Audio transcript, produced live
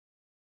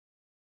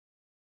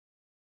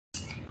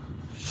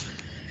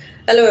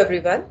Hello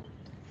everyone.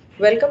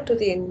 Welcome to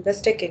the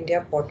Investec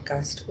India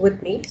podcast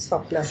with me,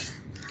 Swapna.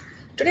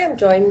 Today I'm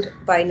joined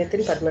by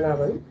Nitin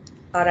Padmanabhan,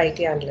 our IT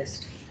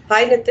analyst.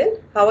 Hi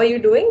Nitin, how are you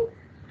doing?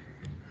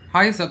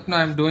 Hi, Sapna.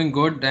 I'm doing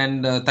good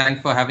and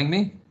thanks for having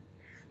me.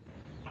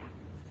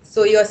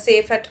 So you're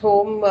safe at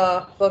home,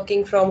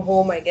 working from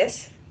home, I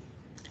guess.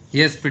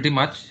 Yes, pretty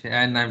much.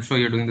 And I'm sure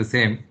you're doing the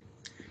same.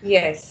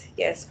 Yes.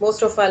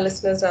 Most of our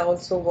listeners are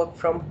also work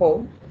from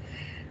home.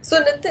 So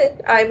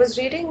Nitin, I was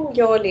reading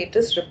your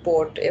latest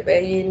report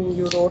wherein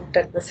you wrote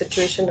that the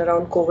situation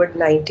around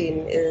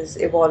COVID-19 is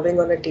evolving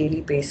on a daily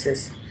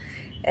basis,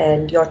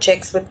 and your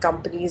checks with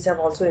companies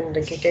have also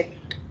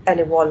indicated an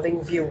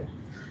evolving view.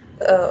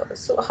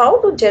 So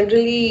how do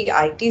generally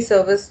IT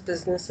service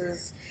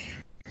businesses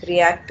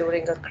react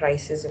during a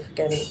crisis? If you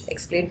can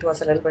explain to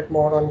us a little bit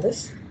more on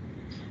this.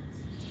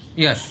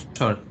 Yeah,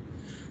 sure.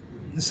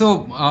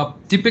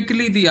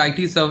 Typically, the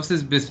IT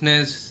services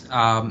business,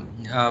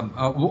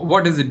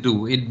 what does it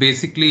do? It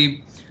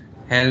basically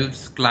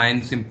helps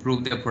clients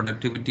improve their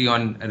productivity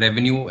on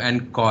revenue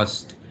and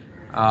cost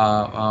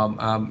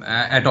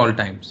at all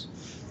times.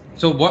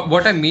 So,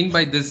 what I mean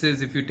by this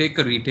is if you take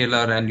a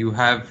retailer and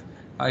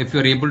if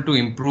you're able to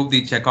improve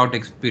the checkout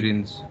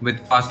experience with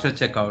faster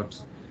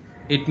checkouts,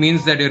 it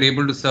means that you're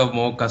able to serve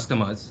more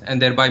customers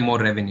and thereby more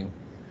revenue.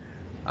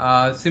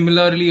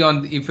 Similarly,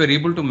 if you're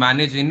able to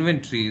manage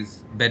inventories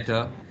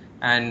better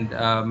and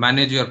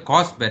manage your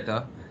cost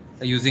better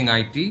using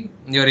IT,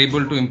 you're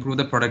able to improve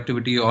the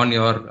productivity on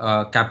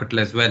your capital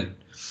as well.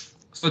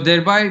 So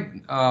thereby,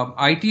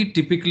 IT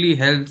typically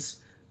helps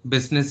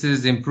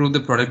businesses improve the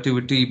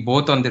productivity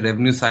both on the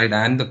revenue side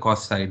and the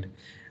cost side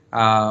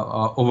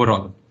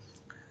overall.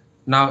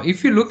 Now,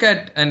 if you look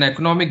at an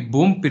economic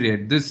boom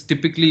period, this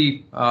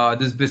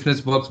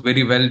business works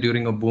very well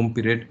during a boom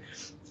period,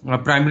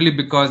 primarily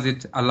because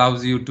it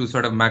allows you to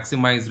sort of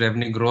maximize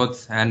revenue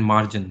growth and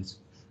margins.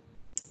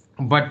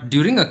 But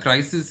during a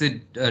crisis,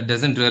 it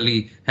doesn't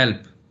really help,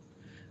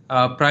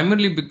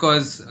 primarily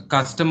because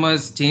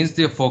customers change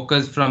their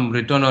focus from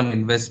return on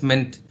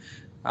investment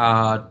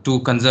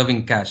to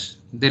conserving cash.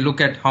 They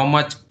look at how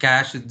much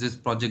cash is this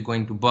project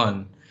going to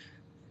burn.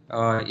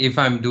 If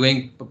I'm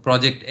doing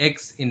project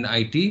X in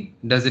IT,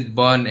 does it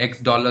burn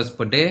X dollars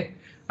per day?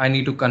 I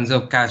need to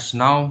conserve cash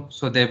now.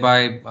 So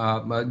thereby,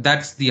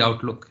 that's the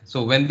outlook.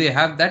 So when they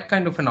have that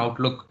kind of an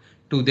outlook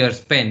to their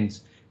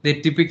spends, they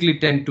typically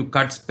tend to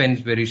cut spends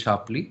very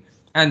sharply,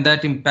 and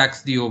that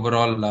impacts the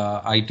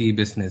overall IT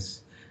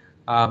business.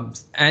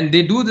 And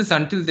they do this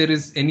until there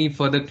is any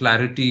further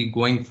clarity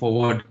going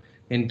forward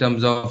in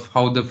terms of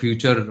how the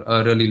future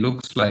really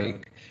looks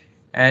like.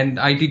 And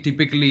IT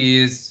typically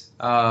is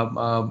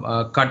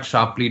cut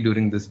sharply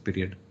during this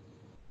period.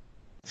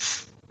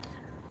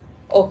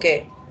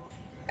 Okay,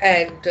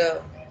 and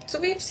so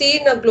we've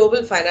seen a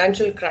global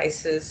financial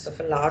crisis of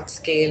a large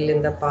scale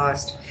in the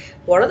past.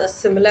 What are the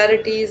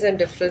similarities and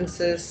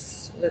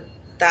differences with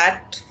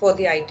that for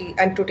the IT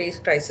and today's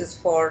crisis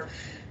for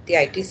the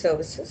IT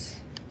services?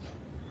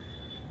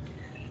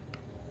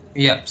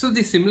 Yeah, so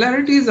the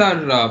similarities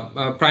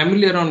are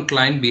primarily around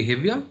client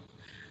behavior.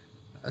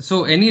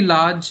 So any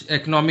large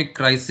economic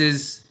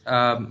crisis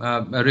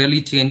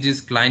really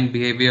changes client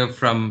behavior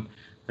from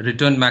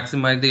return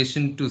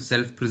maximization to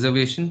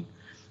self-preservation.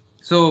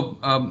 So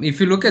if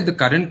you look at the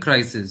current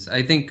crisis,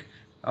 I think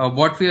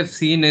what we have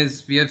seen,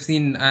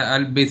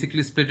 I'll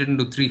basically split it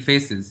into three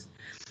phases.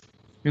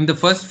 In the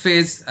first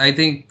phase, I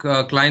think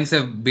clients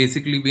have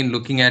basically been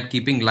looking at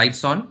keeping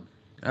lights on,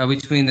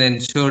 which means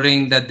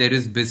ensuring that there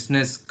is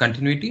business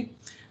continuity.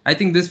 I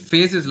think this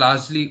phase is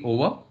largely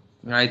over.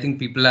 I think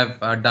people have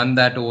done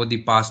that over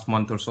the past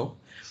month or so.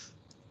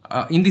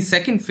 In the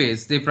second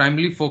phase, they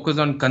primarily focus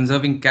on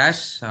conserving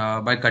cash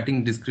by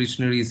cutting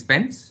discretionary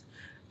spends,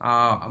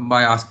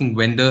 by asking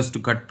vendors to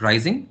cut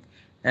pricing,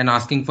 and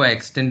asking for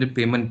extended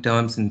payment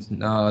terms, and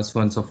so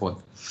on and so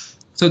forth.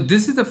 So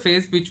this is the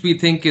phase which we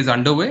think is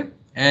underway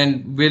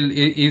and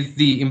is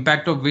the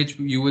impact of which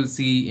you will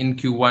see in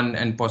Q1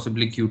 and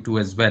possibly Q2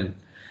 as well.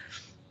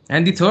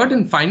 And the third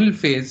and final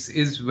phase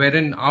is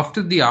wherein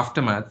after the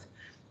aftermath,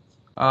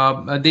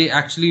 they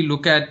actually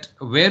look at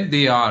where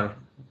they are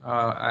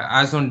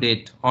as on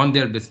date on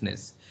their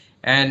business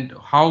and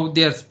how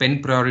their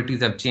spend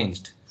priorities have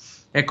changed.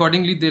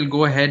 Accordingly, they'll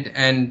go ahead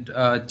and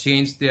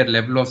change their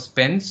level of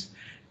spends.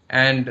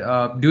 And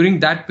during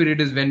that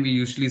period is when we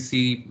usually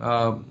see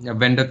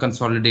vendor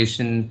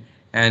consolidation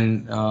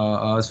and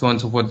so on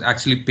and so forth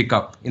actually pick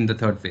up in the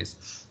third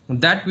phase.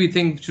 That we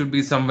think should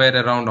be somewhere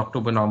around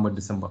October, November,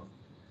 December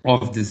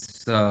of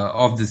this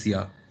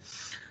year.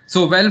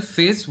 So, well,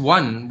 phase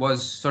one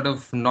was sort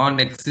of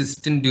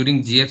non-existent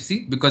during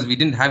GFC because we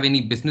didn't have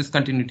any business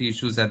continuity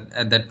issues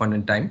at that point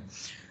in time.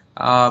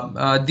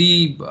 So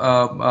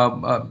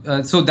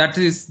that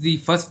is the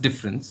first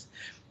difference.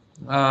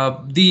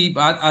 The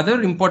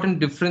other important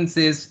difference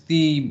is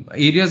the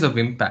areas of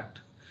impact.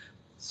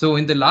 So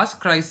in the last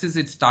crisis,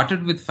 it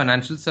started with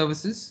financial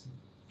services,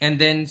 and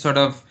then sort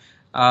of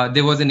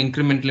there was an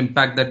incremental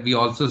impact that we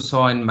also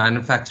saw in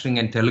manufacturing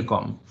and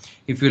telecom.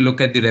 If you look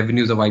at the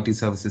revenues of IT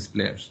services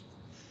players.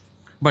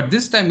 But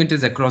this time it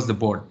is across the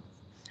board.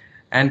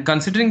 And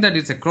considering that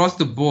it's across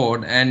the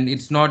board and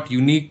it's not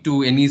unique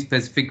to any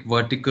specific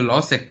vertical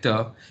or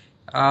sector,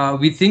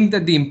 we think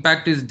that the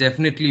impact is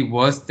definitely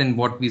worse than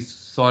what we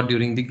saw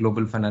during the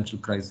global financial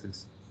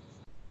crisis.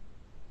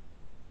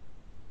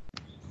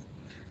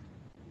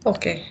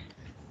 Okay.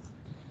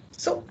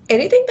 So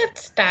anything that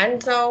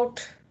stands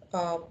out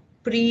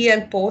pre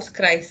and post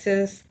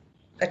crisis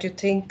that you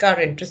think are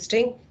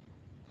interesting?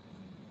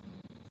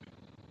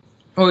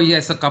 Oh,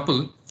 yes, a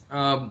couple.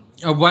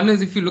 One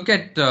is if you look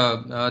at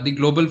the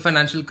global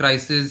financial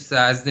crisis,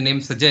 as the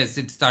name suggests,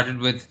 it started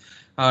with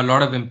a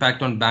lot of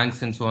impact on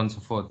banks and so on and so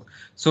forth.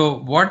 So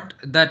what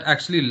that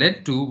actually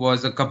led to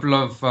was a couple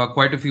of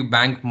quite a few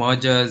bank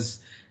mergers.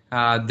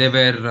 There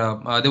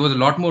was a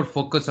lot more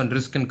focus on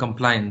risk and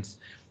compliance,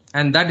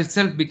 and that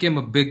itself became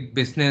a big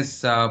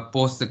business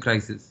post the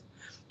crisis.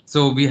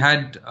 So we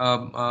had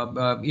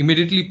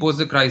immediately post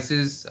the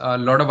crisis, a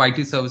lot of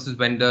IT services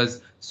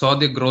vendors saw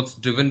their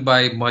growth driven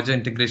by merger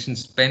integration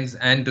spends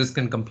and risk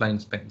and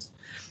compliance spends.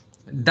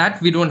 That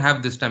we don't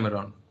have this time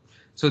around.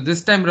 So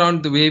this time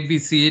around, the way we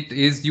see it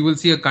is you will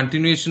see a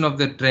continuation of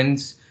the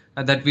trends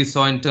that we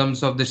saw in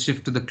terms of the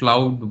shift to the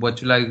cloud,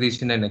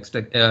 virtualization,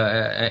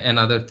 and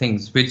other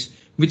things, which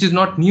is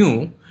not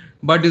new,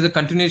 but is a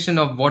continuation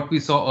of what we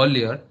saw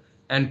earlier,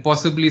 and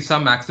possibly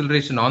some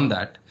acceleration on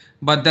that.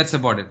 But that's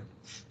about it.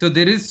 So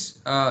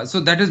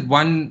that is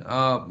one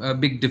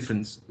big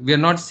difference. We are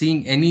not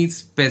seeing any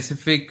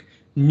specific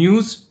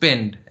new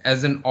spend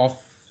as an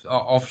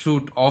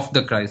offshoot of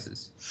the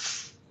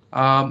crisis.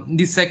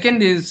 The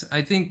second is,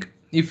 I think,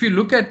 if you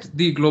look at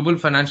the global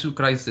financial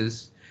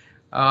crisis,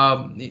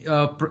 and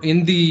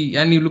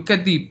you look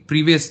at the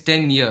previous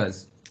 10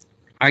 years,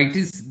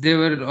 there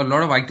were a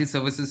lot of IT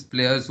services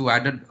players who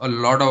added a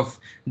lot of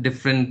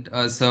different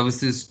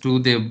services to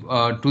their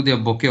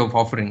bouquet of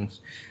offerings.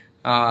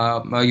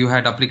 You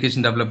had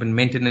application development,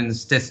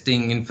 maintenance,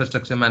 testing,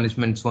 infrastructure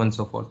management, so on and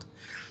so forth.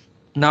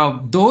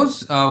 Now,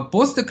 those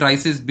post the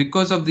crisis,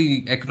 because of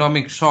the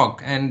economic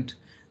shock and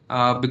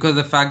because of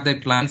the fact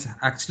that clients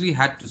actually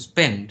had to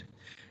spend,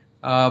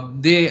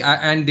 they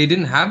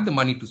didn't have the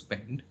money to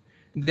spend.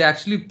 They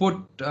actually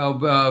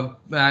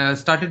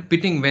started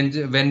pitting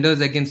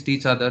vendors against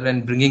each other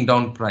and bringing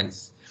down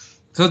price.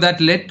 So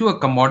that led to a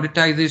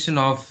commoditization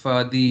of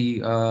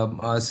the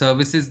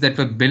services that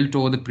were built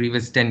over the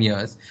previous 10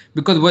 years,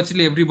 because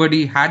virtually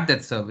everybody had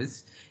that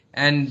service,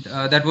 and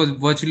that was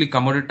virtually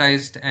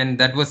commoditized, and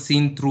that was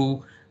seen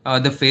through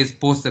the phase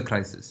post the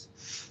crisis.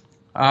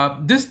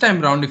 This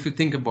time around, if you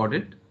think about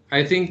it,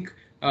 I think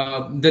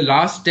the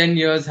last 10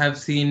 years have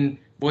seen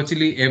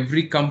virtually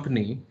every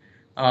company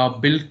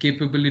build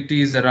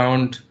capabilities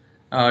around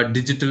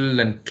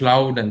digital and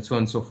cloud and so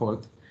on and so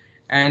forth.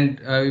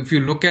 And if you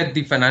look at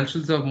the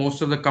financials of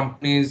most of the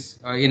companies,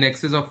 in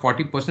excess of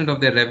 40% of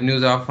their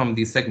revenues are from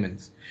these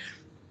segments.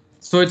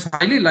 So it's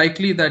highly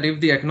likely that if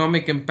the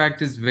economic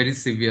impact is very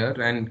severe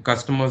and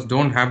customers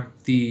don't have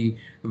the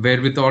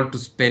wherewithal to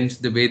spend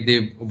the way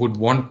they would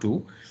want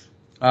to,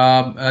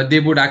 they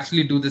would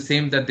actually do the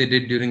same that they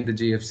did during the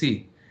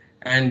GFC.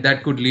 And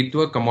that could lead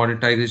to a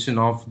commoditization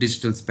of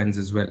digital spends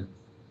as well.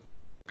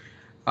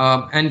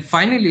 And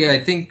finally,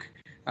 I think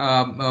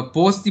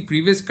post the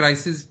previous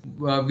crisis,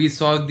 we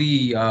saw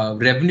the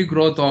revenue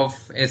growth of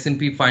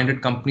S&P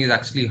 500 companies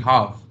actually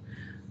halve.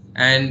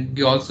 And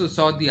we also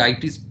saw the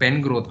IT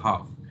spend growth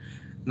halve.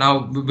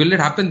 Now, will it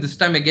happen this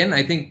time again?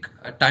 I think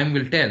time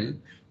will tell.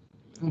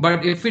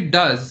 But if it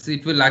does,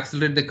 it will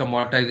accelerate the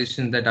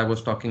commoditization that I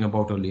was talking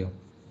about earlier.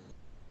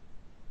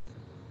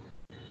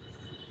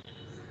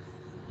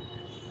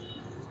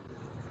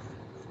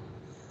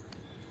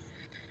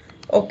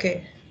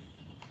 Okay.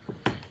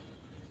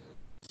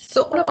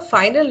 So on a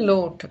final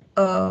note,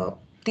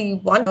 the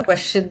one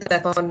question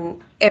that's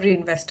on every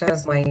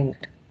investor's mind,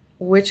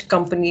 which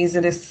companies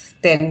in this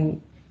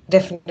 10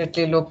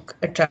 definitely look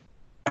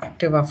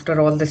attractive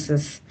after all this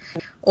is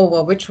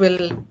over, which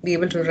will be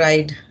able to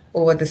ride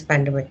over this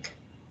pandemic?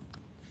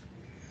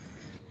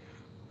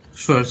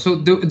 Sure. So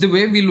the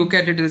way we look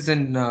at it is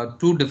in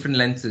two different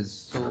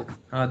lenses. So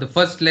the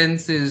first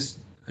lens is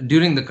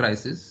during the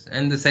crisis,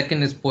 and the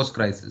second is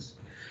post-crisis.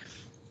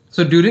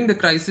 So during the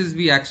crisis,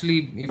 we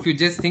actually, if you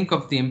just think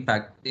of the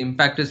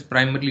impact is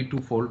primarily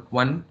twofold.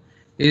 One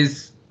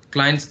is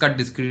clients cut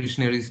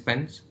discretionary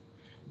spends,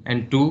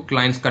 and two,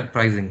 clients cut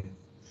pricing.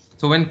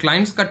 So when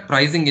clients cut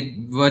pricing, it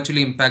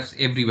virtually impacts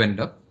every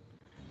vendor.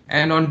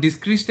 And on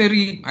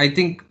discretionary, I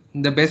think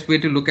the best way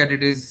to look at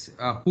it is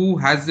who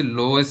has the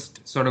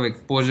lowest sort of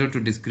exposure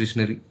to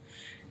discretionary.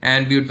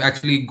 And we would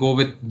actually go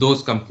with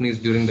those companies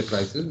during the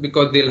crisis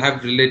because they'll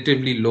have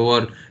relatively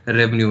lower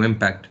revenue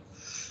impact.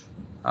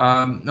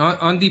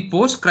 On the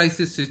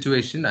post-crisis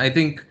situation, I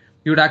think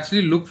you would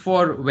actually look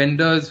for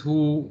vendors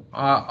who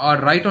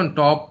are right on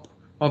top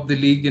of the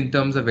league in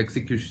terms of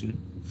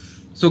execution.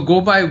 So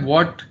go by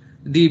what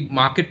the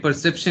market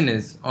perception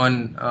is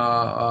on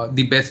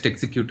the best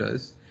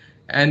executors,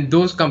 and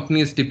those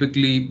companies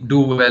typically do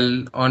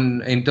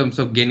well in terms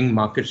of gaining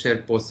market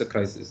share post the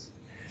crisis.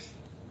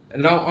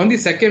 Now, on the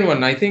second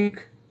one, I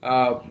think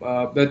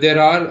But there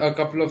are a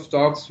couple of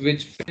stocks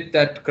which fit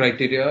that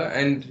criteria,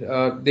 and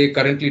they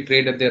currently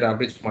trade at their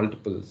average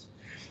multiples.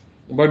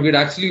 But we'd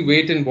actually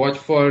wait and watch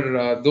for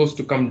those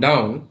to come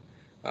down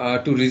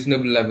to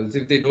reasonable levels.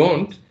 If they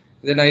don't,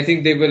 then I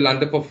think they will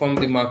underperform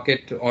the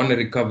market on a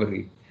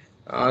recovery.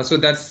 So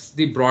that's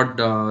the broad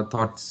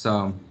thoughts,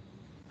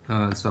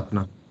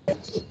 Swapna.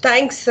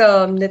 Thanks,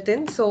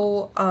 Nitin.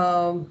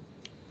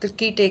 The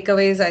key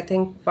takeaways I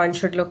think one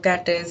should look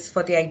at is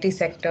for the IT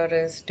sector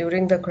is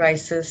during the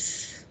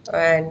crisis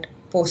and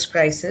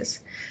post-crisis,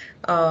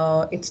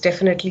 it's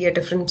definitely a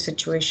different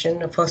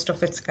situation, a first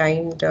of its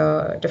kind,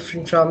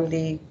 different from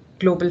the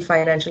global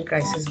financial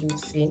crisis we've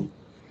seen.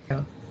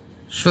 Yeah.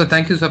 Sure.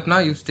 Thank you,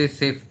 Swapna. You stay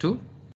safe too.